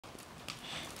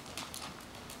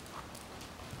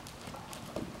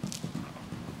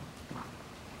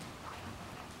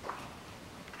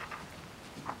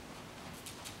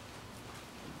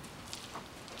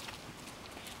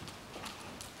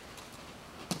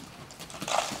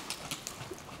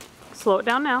Slow it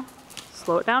down now.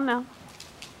 Slow it down now.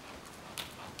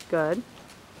 Good.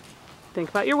 Think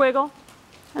about your wiggle,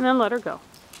 and then let her go.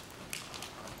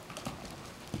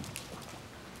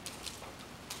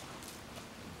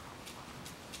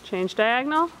 Change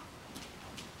diagonal.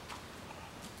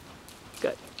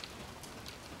 Good.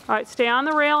 All right, stay on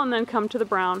the rail and then come to the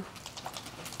brown.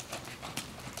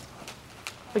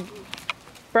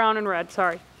 Brown and red,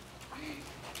 sorry.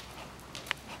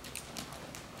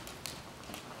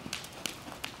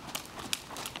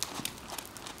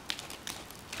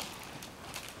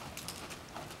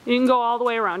 You can go all the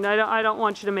way around. I don't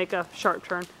want you to make a sharp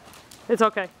turn. It's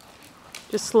okay.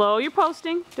 Just slow your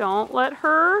posting. Don't let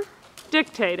her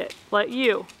dictate it. Let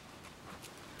you.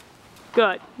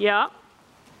 Good. Yep.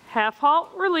 Half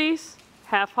halt, release.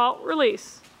 Half halt,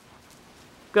 release.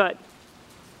 Good.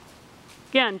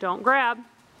 Again, don't grab.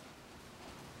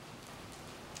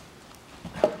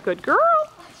 Good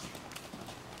girl.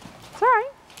 It's all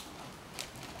right.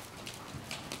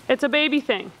 It's a baby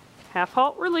thing. Half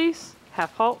halt, release.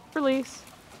 Half halt, release.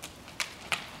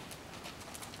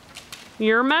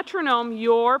 Your metronome,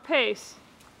 your pace.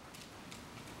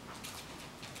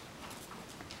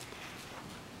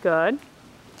 Good.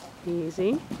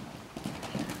 Easy.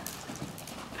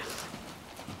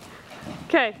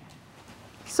 Okay.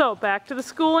 So back to the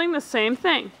schooling, the same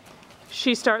thing.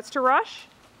 She starts to rush,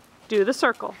 do the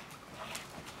circle.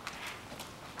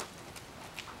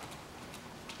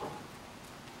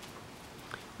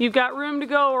 You've got room to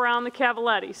go around the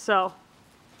cavaletti, so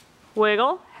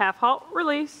wiggle, half halt,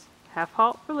 release, half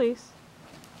halt, release.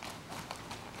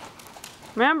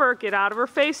 Remember, get out of her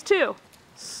face too.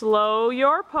 Slow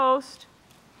your post.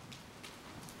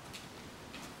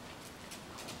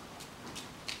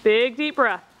 Big deep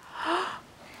breath.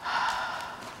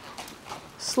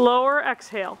 Slower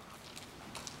exhale.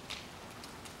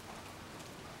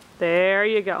 There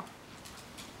you go.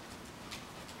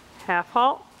 Half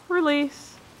halt, release.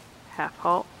 Half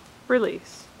halt,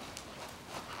 release.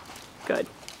 Good.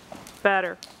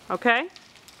 Better. Okay?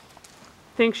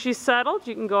 Think she's settled?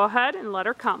 You can go ahead and let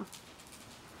her come.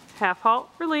 Half halt,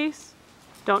 release.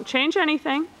 Don't change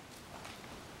anything.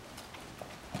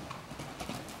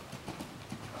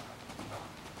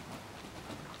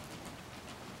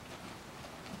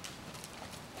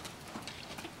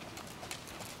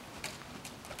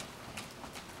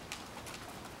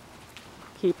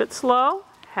 Keep it slow.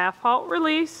 Half halt,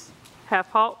 release. Half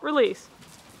halt, release.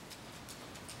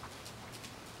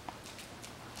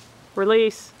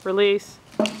 Release, release.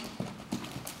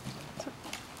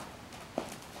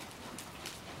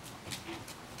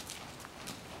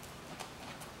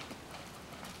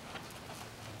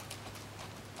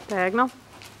 Diagonal.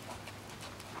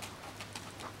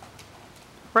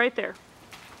 Right there.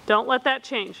 Don't let that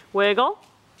change. Wiggle.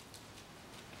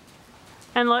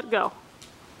 And let go.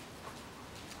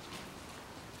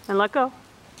 And let go.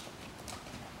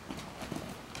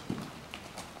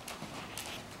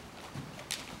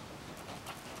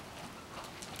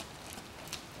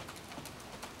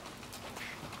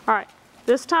 All right,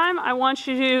 this time I want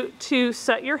you to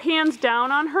set your hands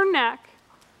down on her neck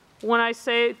when I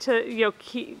say to,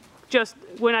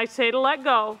 when I say to let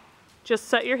go, just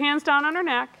set your hands down on her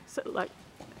neck.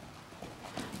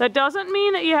 That doesn't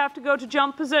mean that you have to go to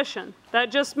jump position.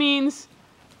 That just means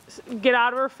get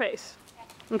out of her face,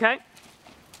 okay?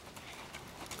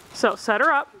 So set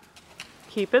her up,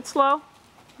 keep it slow,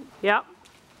 yep.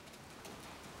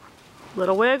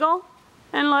 Little wiggle,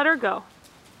 and let her go.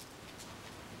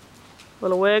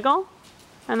 Little wiggle,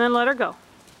 and then let her go.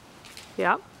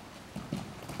 Yep.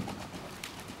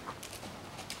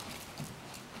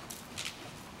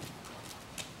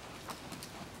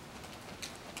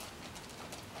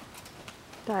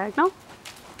 Diagonal.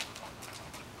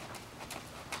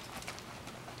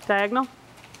 Diagonal.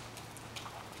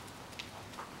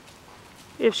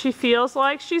 If she feels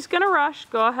like she's going to rush,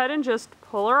 go ahead and just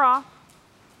pull her off.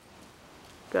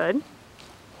 Good.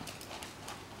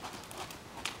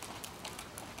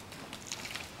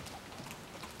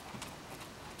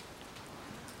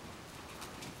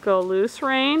 Go loose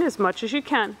rein as much as you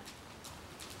can.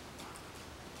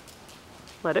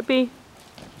 Let it be.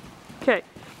 Okay,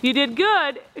 you did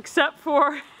good, except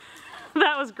for,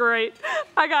 that was great.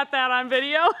 I got that on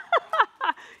video.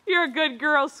 You're a good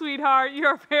girl, sweetheart.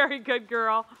 You're a very good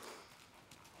girl.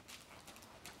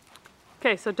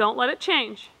 Okay, so don't let it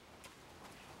change.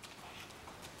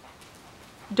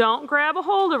 Don't grab a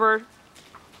hold of her.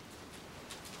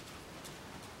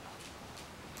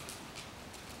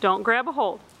 Don't grab a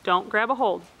hold. Don't grab a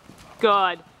hold.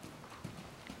 Good.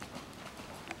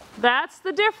 That's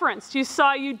the difference. You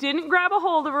saw you didn't grab a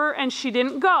hold of her and she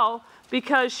didn't go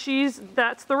because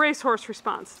that's the racehorse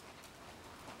response.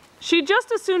 She'd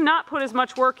just as soon not put as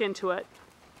much work into it.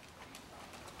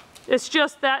 It's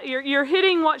just that you're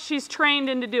hitting what she's trained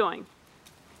into doing.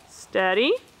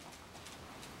 Steady,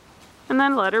 and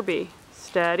then let her be.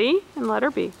 Steady, and let her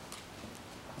be.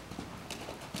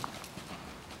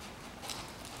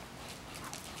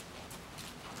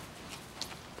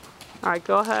 All right,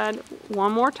 go ahead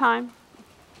one more time.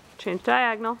 Change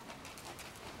diagonal.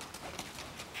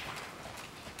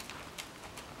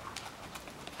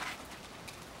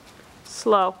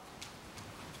 Slow.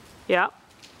 Yep,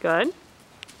 good.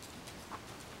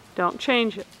 Don't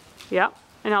change it. Yep,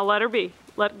 and now let her be.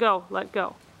 Let go, let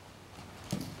go.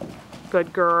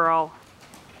 Good girl.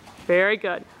 Very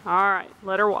good. All right,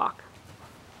 let her walk.